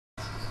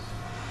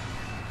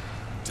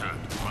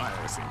Time to my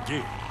ass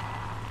again.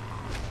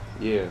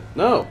 Yeah.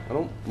 No, I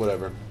don't.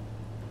 Whatever.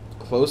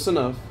 Close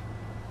enough.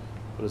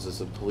 What is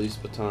this? A police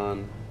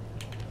baton?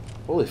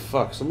 Holy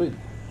fuck! Somebody.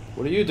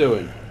 What are you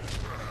doing?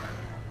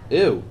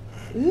 Ew.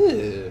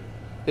 Ew.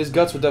 His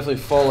guts would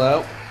definitely fall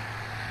out.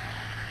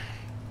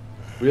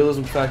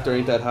 Realism factor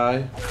ain't that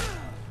high.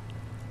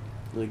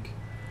 Like,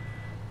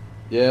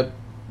 yep,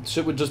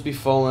 shit would just be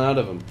falling out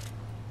of him.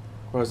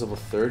 Requires level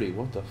 30.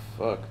 What the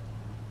fuck?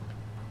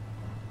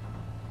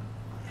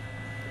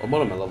 I'm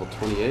on my level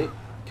 28.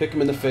 Kick him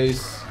in the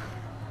face.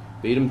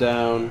 Beat him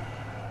down.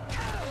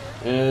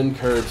 And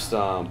curb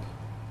stomp.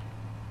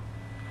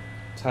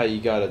 That's how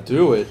you gotta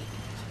do it.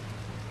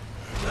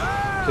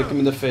 Kick him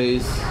in the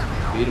face.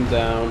 Beat him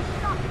down.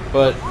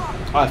 But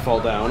I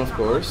fall down, of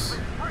course.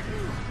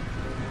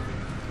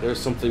 There's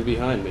something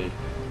behind me.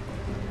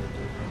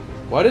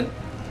 Why did...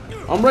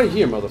 I'm right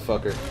here,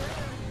 motherfucker.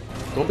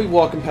 Don't be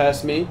walking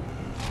past me.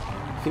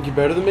 Think you're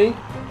better than me?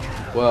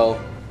 Well,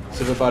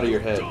 sip up out of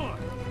your head.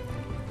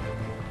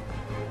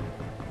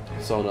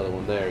 Saw another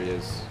one. There he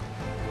is.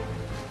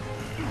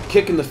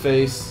 Kick in the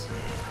face.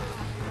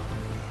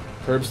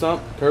 Curb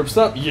stomp? Curb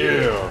stomp?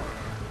 Yeah!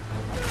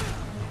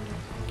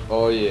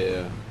 Oh,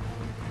 yeah.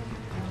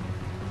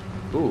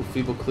 Ooh,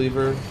 feeble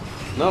cleaver.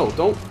 No,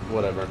 don't...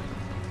 Whatever.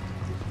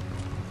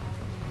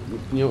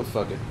 You know what?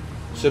 Fuck it.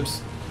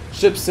 Ship's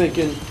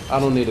sinking. I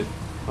don't need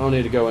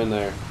to go in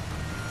there.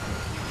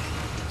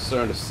 It's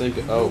starting to sink.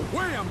 Oh.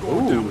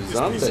 Ooh,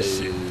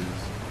 zombies.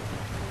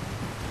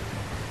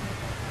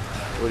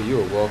 What are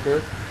you, a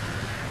walker?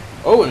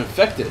 Oh, an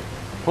infected.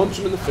 Punch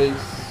him in the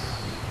face.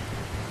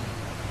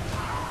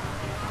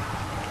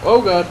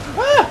 Oh god.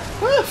 Ah!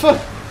 Ah!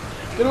 Fuck!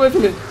 Get away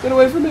from me! Get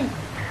away from me!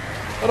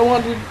 I don't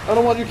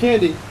want your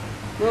candy.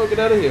 No, get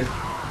out of here.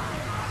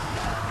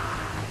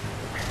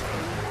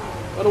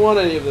 I don't want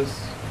any of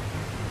this.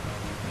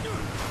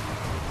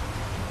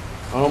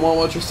 I don't want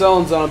what you're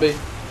selling, zombie.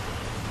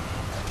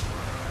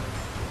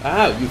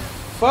 Ow, you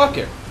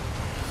fucker.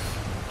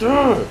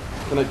 Durr.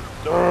 Can I...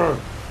 Durr.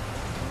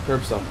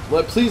 Curb stomp.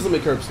 Please let me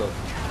curb stomp.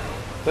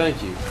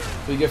 Thank you.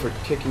 What do you get for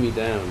kicking me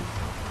down?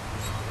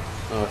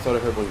 Oh, I thought I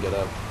heard one get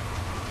up.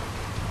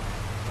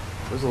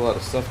 There's a lot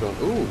of stuff going...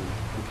 Ooh,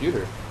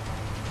 computer.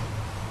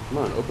 Come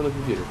on, open the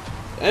computer.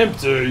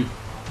 Empty!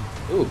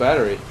 Ooh,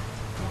 battery.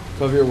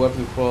 Cover your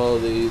weapon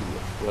quality,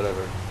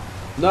 whatever.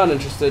 Not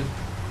interested.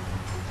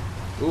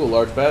 Ooh, a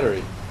large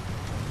battery.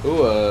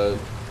 Ooh,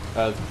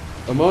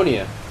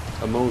 ammonia.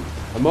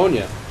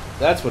 Ammonia.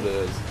 That's what it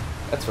is.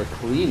 That's for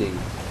cleaning.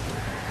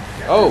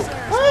 Oh!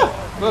 Ah!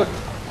 Look.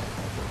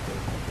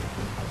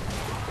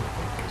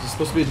 Is this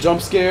supposed to be a jump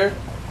scare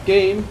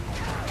game?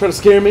 Trying to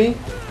scare me?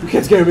 You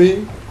can't scare me.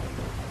 You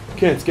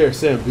can't scare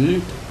Sam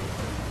B.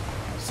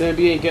 Sam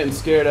B ain't getting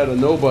scared out of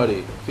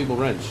nobody. Feeble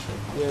wrench.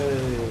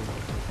 Yay.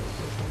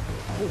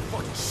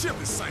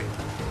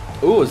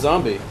 Ooh, a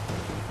zombie.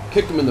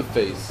 Kick him in the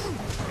face.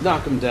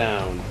 Knock him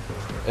down.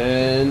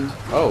 And...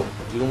 Oh,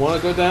 you don't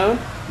want to go down?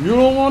 You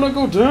don't want to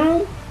go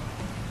down?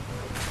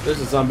 There's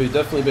a zombie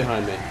definitely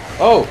behind me.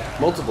 Oh,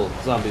 multiple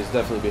zombies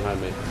definitely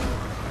behind me.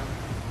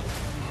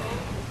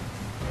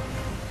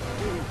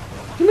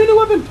 Give me a new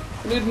weapon!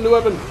 I need a new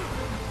weapon.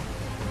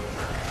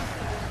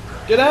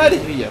 Get out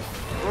of here!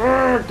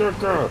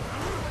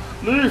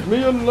 Leave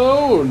me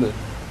alone!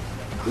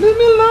 Leave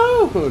me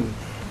alone!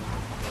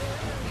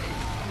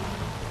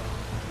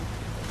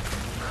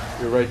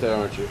 You're right there,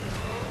 aren't you?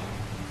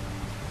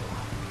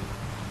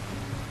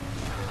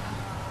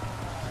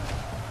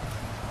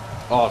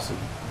 Awesome.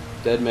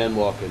 Dead man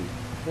walking.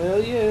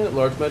 Hell yeah,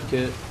 large med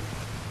kit.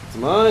 It's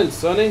mine,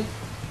 sonny.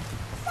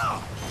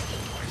 No!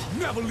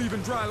 Never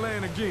leaving dry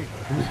land again.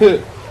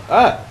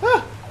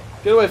 Ah!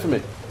 Get away from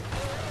me.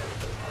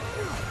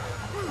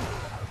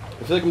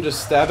 I feel like I'm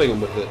just stabbing him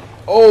with it.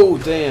 Oh,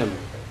 damn.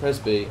 Press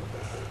B.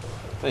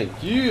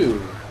 Thank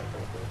you.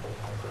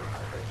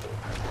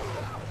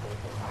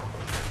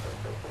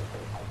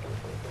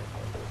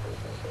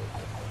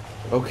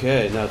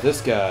 Okay, now this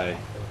guy.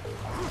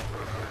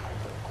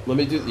 Let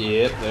me do...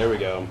 Yep, there we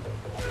go.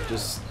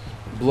 Just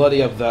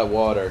bloody up that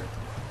water.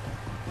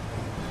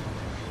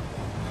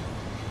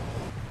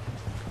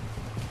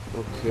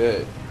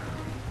 Okay.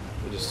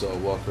 I just saw a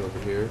walker over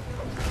here.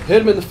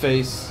 Hit him in the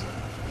face.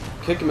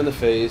 Kick him in the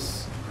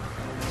face.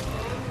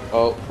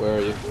 Oh, where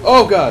are you?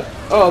 Oh, God!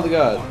 Oh, the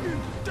God!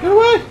 Get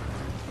away!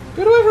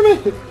 Get away from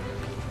me!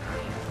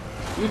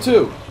 You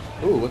too!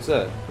 Ooh, what's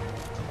that?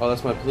 Oh,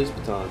 that's my police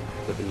baton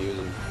that I've been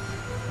using.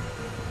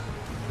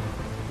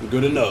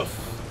 Good enough.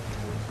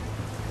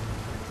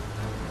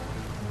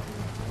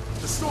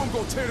 The storm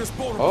gonna tear this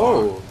boat apart.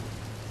 Oh!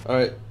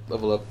 Alright,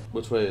 level up.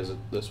 Which way is it?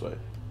 This way.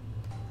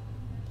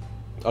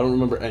 I don't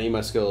remember any of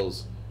my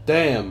skills.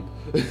 Damn!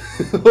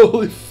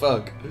 Holy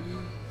fuck.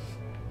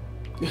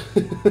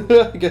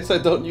 I guess I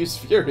don't use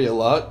Fury a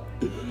lot.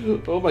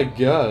 Oh my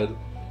god.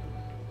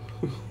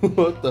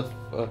 What the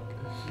fuck?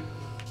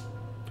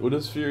 What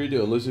does Fury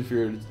do? Unless your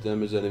Fury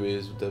damage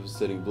enemies with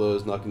devastating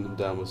blows, knocking them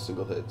down with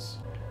single hits.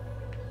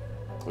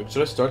 Like,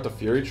 should I start the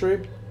Fury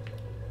tree?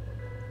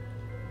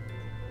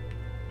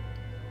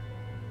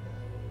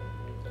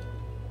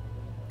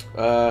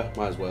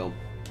 Might as well.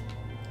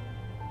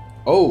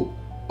 Oh!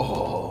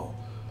 Oh!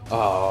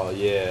 Oh,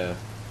 yeah.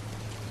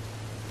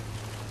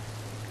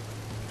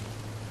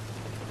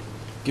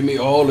 Give me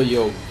all of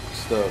your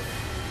stuff.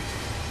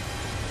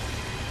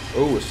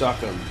 Oh, a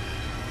shotgun.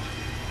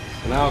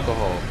 An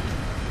alcohol.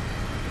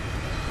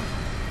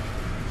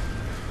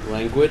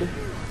 Languid?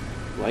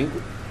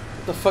 Languid?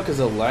 What the fuck is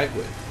a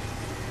languid?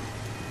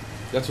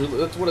 That's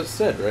what it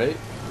said, right?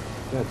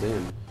 God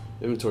damn.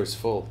 Inventory's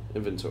full.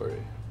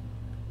 Inventory.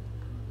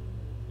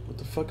 What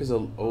the fuck is a...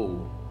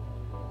 Oh.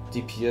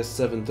 DPS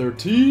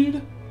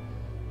 713?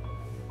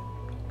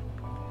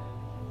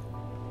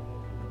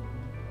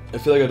 I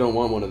feel like I don't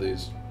want one of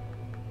these.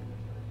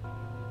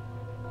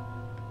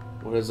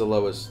 What is the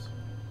lowest?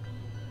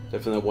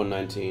 Definitely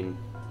 119.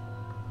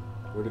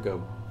 Where'd it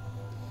go?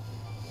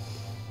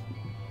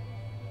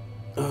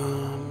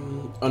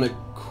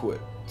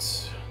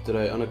 Unequipped. Did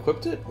I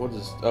unequip it? What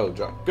is... Oh,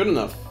 drop. Good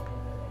enough.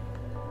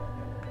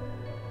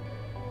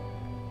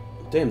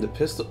 Damn, the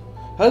pistol...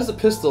 How does the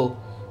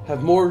pistol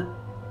have more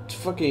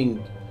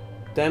fucking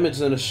damage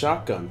than a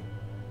shotgun?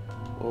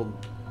 Well,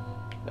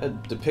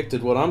 that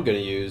depicted what I'm gonna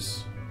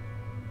use.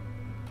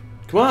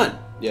 Come on!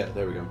 Yeah,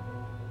 there we go.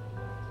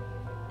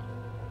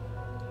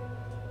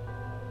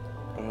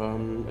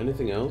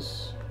 Anything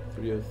else?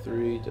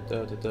 303,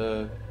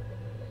 da-da-da-da.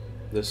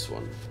 This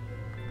one.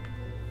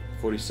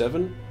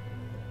 47?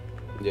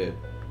 Yeah.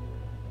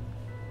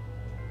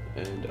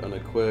 And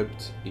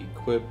unequipped,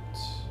 equipped,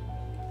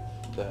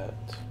 that.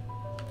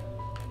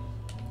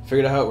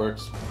 Figured out how it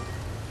works.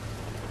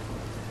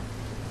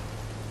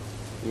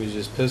 Use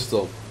this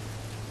pistol.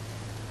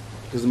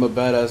 Because I'm a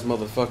badass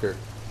motherfucker.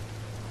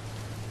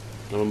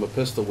 And I'm gonna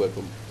pistol whip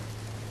him.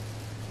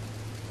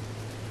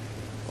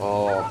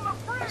 Oh,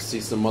 I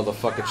see some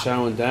motherfucker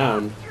chowing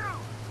down.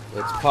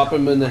 Let's pop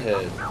him in the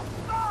head.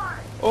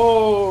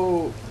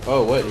 Oh!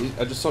 Oh, wait,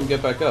 I just saw him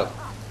get back up.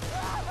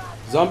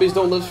 Zombies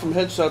don't live from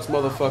headshots,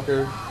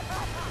 motherfucker.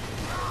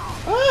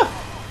 Ah!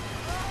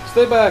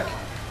 Stay back!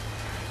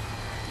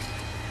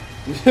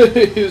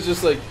 He was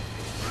just like,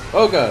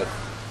 oh god.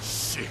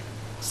 Shit.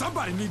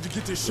 Somebody need to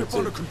get this ship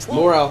under control.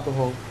 More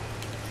alcohol.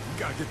 We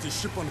gotta get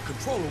this ship under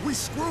control or we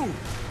screwed.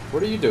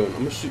 What are you doing? I'm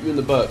gonna shoot you in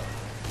the butt.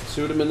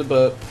 Shoot him in the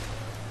butt.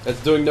 That's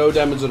doing no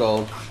damage at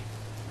all.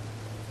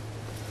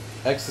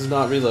 X does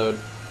not reload.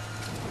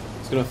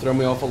 It's gonna throw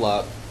me off a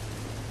lot.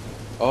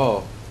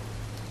 Oh.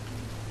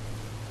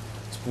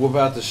 Let's whoop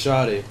out the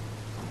Shotty.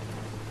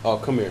 Oh,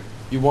 come here.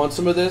 You want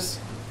some of this?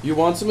 You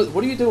want some of...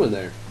 What are you doing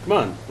there? Come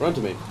on, run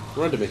to me.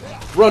 Run to me.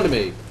 Run to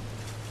me.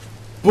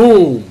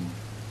 Boom.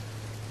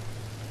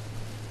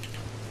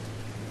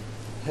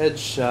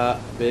 Headshot,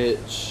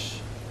 bitch.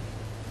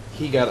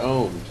 He got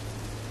owned.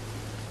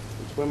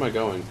 Which way am I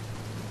going?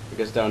 I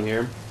guess down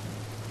here?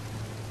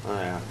 Oh,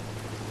 yeah.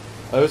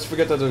 I always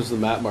forget that there's the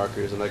map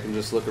markers and I can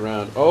just look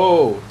around.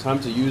 Oh, time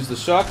to use the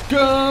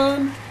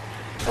shotgun.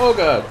 Oh,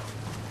 God.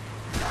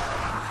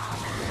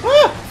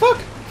 Ah, fuck.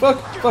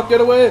 Fuck. Fuck,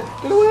 get away.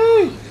 Get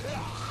away.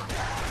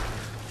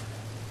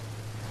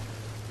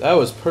 That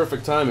was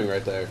perfect timing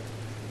right there.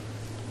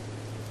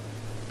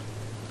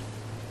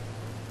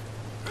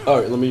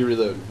 Alright, let me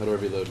reload. How do I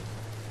reload?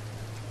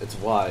 It's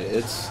Y.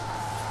 It's...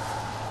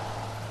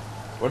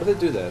 Why do they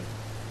do that?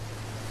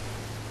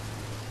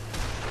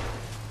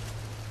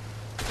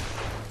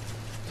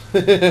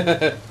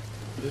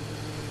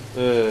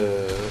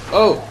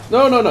 Oh!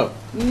 No, no, no!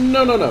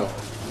 No, no, no!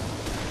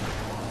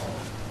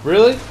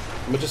 Really?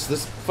 I'm just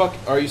this... Fuck,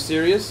 are you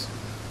serious?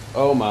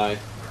 Oh my.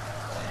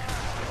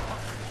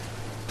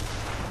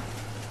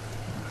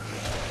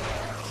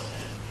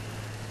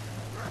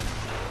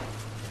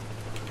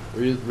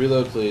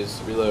 Reload, please.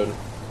 Reload.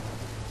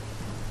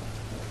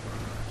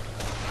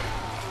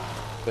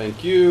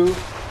 Thank you.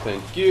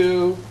 Thank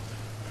you.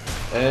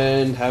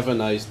 And have a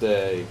nice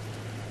day.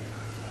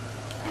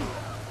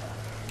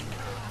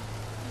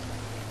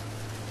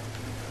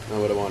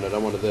 Not what I wanted. I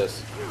wanted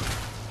this.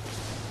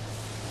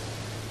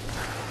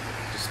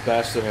 Just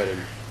bash their head in.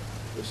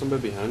 There's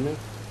somebody behind me?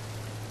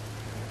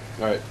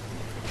 Alright.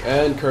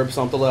 And curb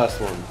stomp the last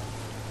one.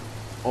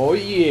 Oh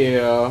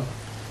yeah.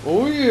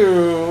 Oh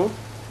yeah.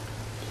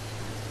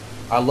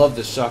 I love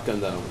this shotgun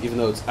though, even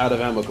though it's out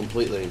of ammo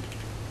completely.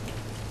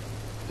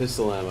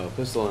 Pistol ammo,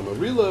 pistol ammo.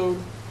 Reload.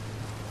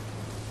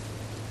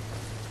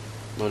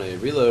 Money,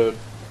 reload.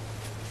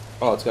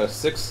 Oh, it's got a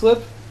 6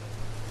 slip?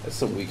 That's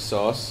some weak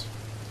sauce.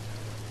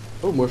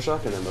 Oh, more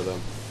shotgun ammo though.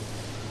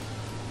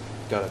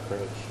 Gotta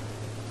crouch.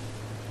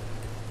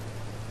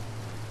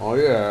 Oh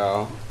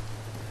yeah.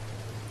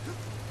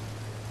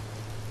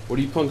 What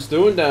are you punks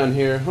doing down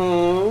here,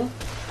 huh? I'm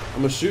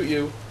gonna shoot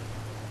you.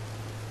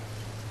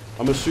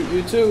 I'm gonna shoot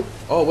you too.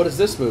 Oh, what is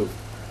this move?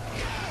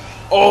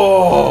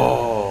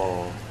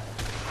 Oh!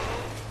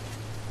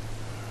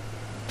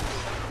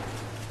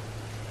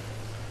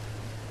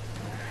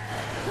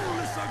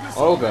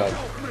 Oh god.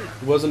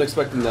 Wasn't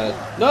expecting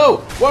that. No!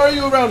 Why are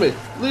you around me?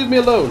 Leave me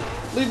alone.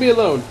 Leave me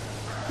alone.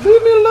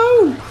 Leave me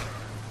alone.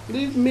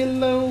 Leave me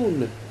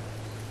alone.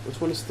 Which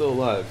one is still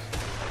alive?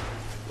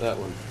 That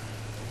one.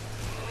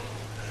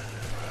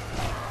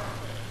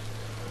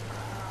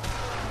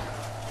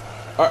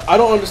 I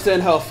don't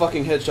understand how a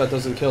fucking headshot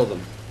doesn't kill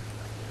them.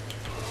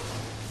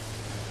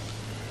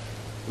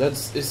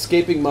 That's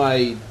escaping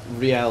my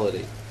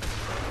reality.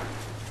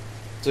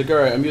 It's like,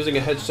 alright, I'm using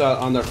a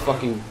headshot on their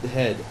fucking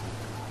head.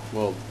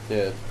 Well,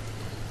 yeah.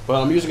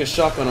 But I'm using a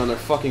shotgun on their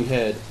fucking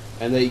head,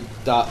 and they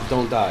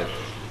don't die.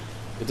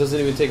 It doesn't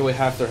even take away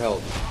half their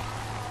health.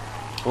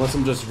 Unless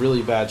I'm just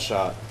really bad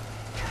shot.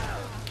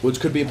 Which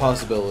could be a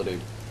possibility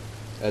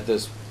at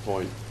this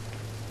point.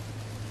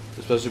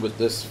 Especially with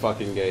this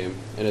fucking game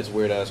and its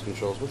weird ass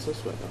controls. What's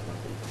this way?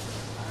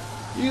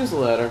 Use the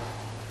ladder.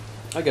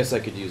 I guess I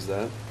could use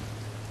that.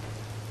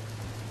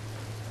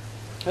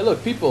 Hey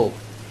look, people!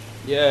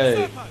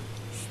 Yay!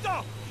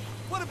 Stop!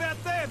 What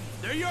about them?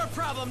 They're your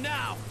problem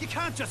now. You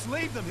can't just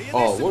leave them here.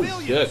 Oh, They're what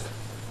civilians. dick.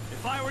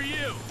 If I were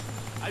you,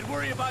 I'd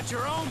worry about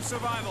your own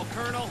survival,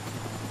 Colonel.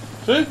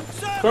 See?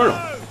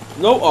 Colonel.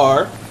 No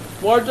R.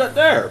 Why is that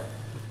there?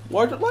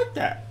 Why is it like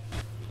that?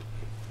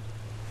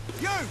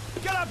 You!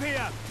 Get up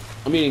here!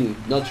 I'm eating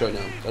nuts right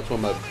now. That's why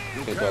my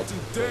can't talk.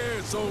 Captain's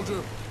dead,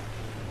 soldier.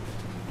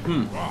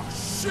 Oh,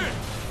 shit!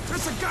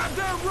 It's a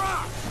goddamn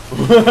rock!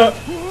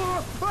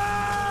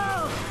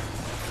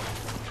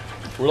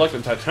 We're like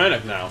the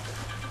Titanic now.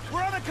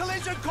 We're on a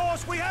collision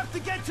course. We have to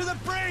get to the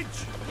bridge.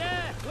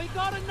 Yeah, we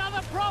got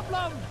another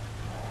problem.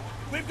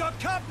 We've got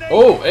company.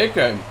 Oh,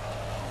 AK.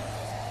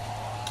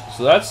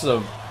 So that's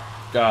the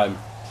guy.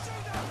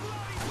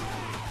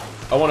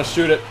 I want to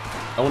shoot it.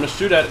 I want to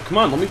shoot at it. Come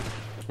on, let me.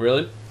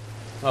 Really?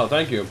 Oh,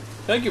 thank you.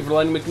 Thank you for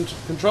letting me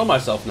control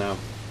myself now.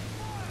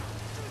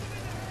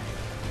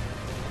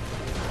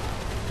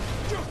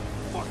 Just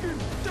fucking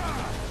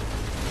die.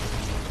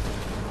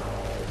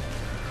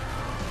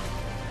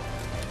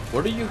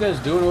 What are you guys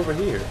doing over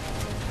here?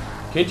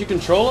 Can't you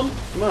control them?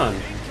 Come on.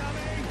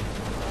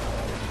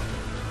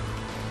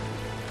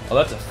 Oh,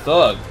 that's a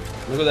thug.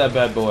 Look at that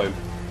bad boy.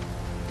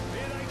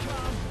 Here they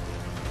come.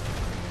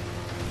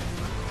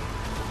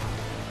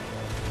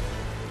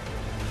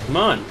 Come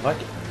on. Like,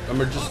 I'm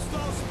just.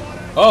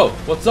 Oh,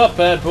 what's up,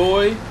 bad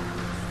boy?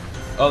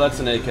 Oh, that's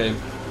an AK.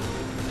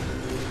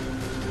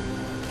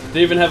 Didn't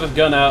even have a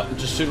gun out.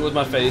 Just shoot it with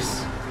my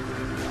face.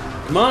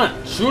 Come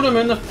on, shoot him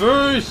in the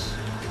face.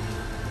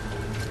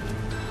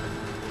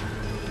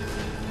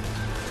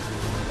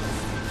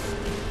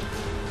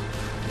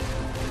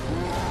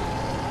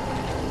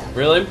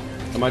 Really?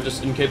 Am I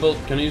just incapable?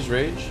 Can I use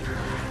rage?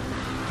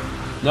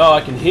 No,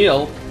 I can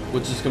heal,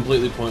 which is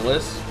completely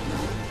pointless.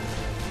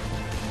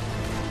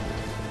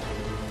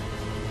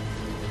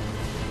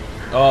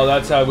 Oh,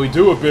 that's how we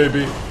do it,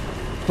 baby.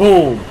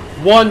 Boom.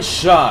 One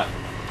shot.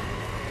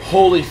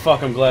 Holy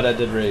fuck, I'm glad I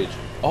did rage.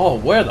 Oh,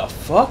 where the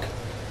fuck?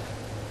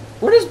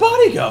 Where'd his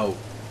body go?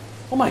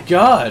 Oh my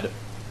god.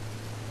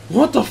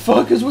 What the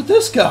fuck is with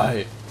this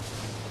guy?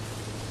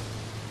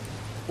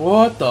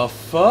 What the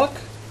fuck?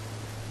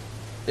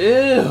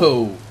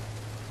 Ew.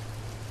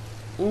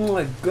 Oh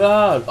my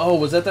god. Oh,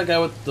 was that guy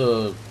with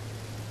the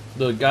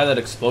guy that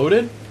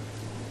exploded?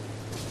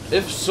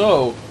 If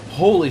so,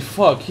 holy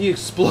fuck, he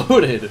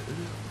exploded.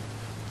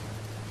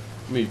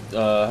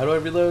 How do I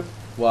reload?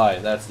 Y,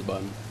 that's the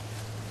button.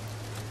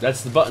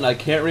 That's the button I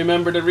can't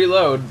remember to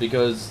reload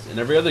because in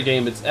every other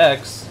game it's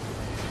X.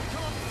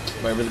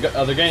 By every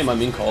other game, I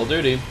mean Call of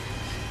Duty.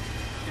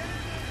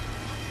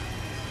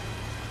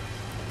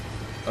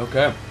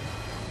 Okay.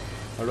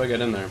 How do I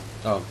get in there?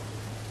 Oh.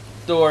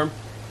 Door.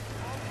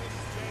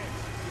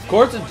 Of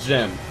course it's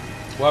gem.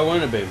 Why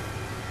wouldn't it be?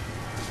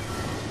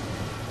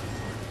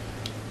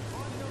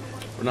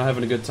 We're not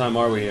having a good time,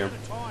 are we here?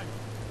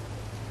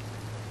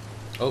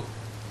 Oh.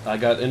 I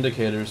got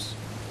indicators.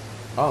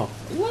 Oh.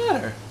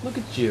 Ladder. Look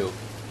at you.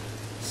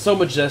 So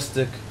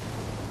majestic.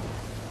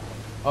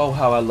 Oh,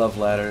 how I love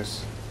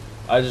ladders.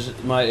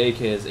 My AK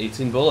has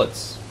 18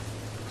 bullets.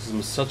 Because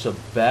I'm such a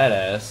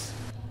badass.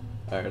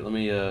 Alright, let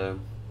me,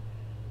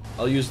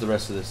 I'll use the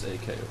rest of this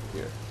AK over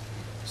here.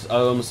 So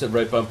I'll almost hit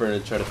right bumper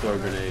and try to throw a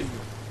grenade.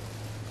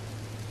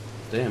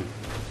 Damn.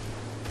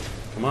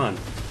 Come on.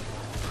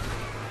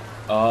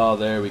 Oh,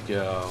 there we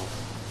go.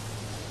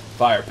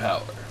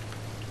 Firepower.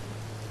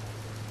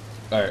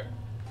 Alright.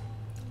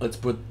 Let's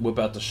whip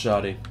out the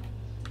Shotty.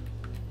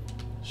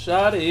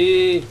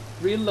 Shotty!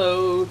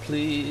 Reload,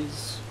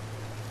 please.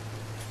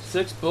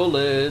 6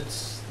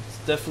 bullets. It's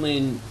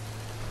definitely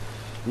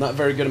not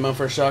very good amount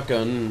for a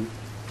shotgun.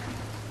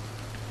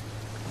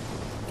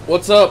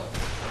 What's up?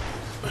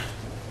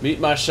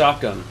 Meet my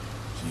shotgun.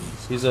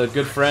 He's a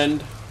good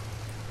friend.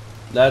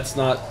 That's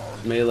not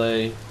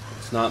melee.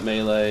 It's not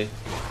melee.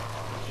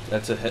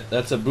 That's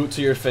a boot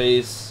to your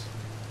face.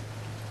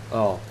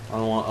 Oh, I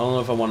don't know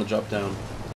if I want to drop down.